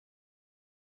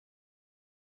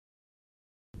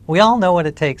We all know what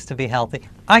it takes to be healthy.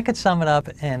 I could sum it up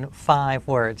in 5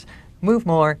 words. Move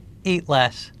more, eat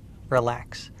less,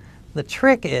 relax. The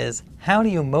trick is, how do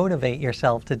you motivate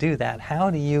yourself to do that? How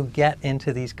do you get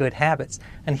into these good habits?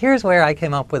 And here's where I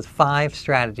came up with 5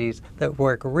 strategies that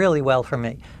work really well for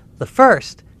me. The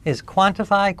first is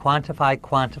quantify, quantify,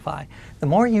 quantify. The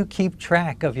more you keep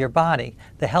track of your body,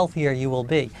 the healthier you will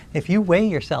be. If you weigh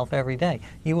yourself every day,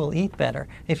 you will eat better.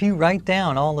 If you write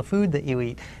down all the food that you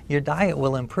eat, your diet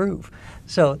will improve.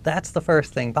 So that's the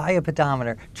first thing. Buy a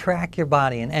pedometer. Track your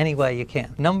body in any way you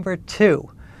can. Number 2,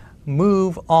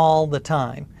 move all the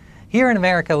time. Here in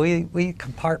America, we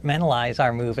compartmentalize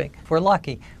our moving. If we're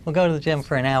lucky, we'll go to the gym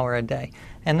for an hour a day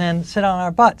and then sit on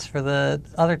our butts for the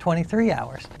other 23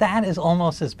 hours. That is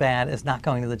almost as bad as not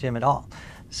going to the gym at all.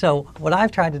 So what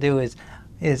I've tried to do is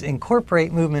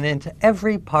incorporate movement into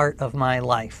every part of my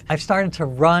life. I've started to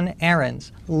run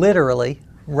errands, literally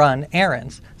run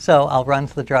errands. So I'll run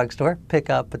to the drugstore, pick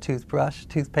up a toothbrush,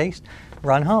 toothpaste,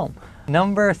 run home.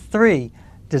 Number 3,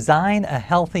 design a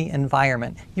healthy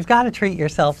environment. You've got to treat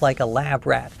yourself like a lab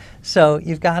rat. So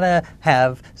you've got to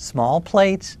have small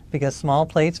plates, because small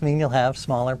plates mean you'll have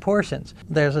smaller portions.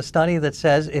 There's a study that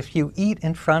says if you eat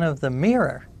in front of the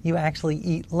mirror, you actually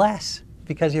eat less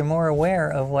because you're more aware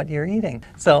of what you're eating.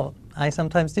 So I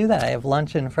sometimes do that. I have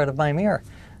lunch in front of my mirror.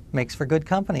 Makes for good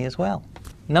company as well.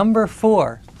 Number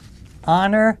 4,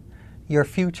 honor your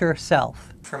future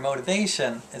self. For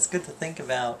motivation, it's good to think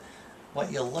about what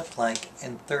you'll look like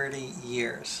in 30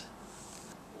 years.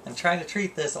 And try to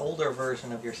treat this older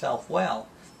version of yourself well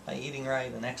by eating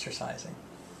right and exercising.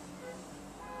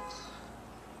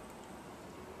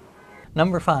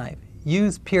 Number 5,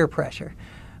 use peer pressure.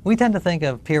 We tend to think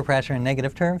of peer pressure in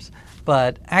negative terms,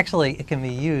 but actually it can be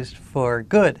used for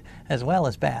good as well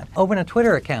as bad. Open a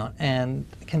Twitter account and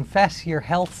confess your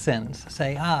health sins.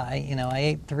 Say, I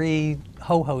ate 3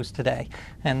 ho-hos today,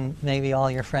 and maybe all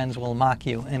your friends will mock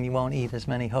you and you won't eat as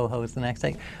many ho-hos the next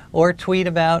day. Or tweet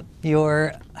about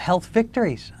your health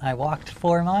victories. I walked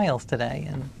 4 miles today,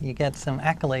 and you get some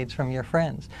accolades from your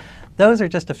friends. Those are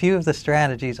just a few of the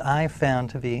strategies I've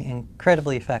found to be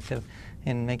incredibly effective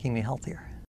in making me healthier.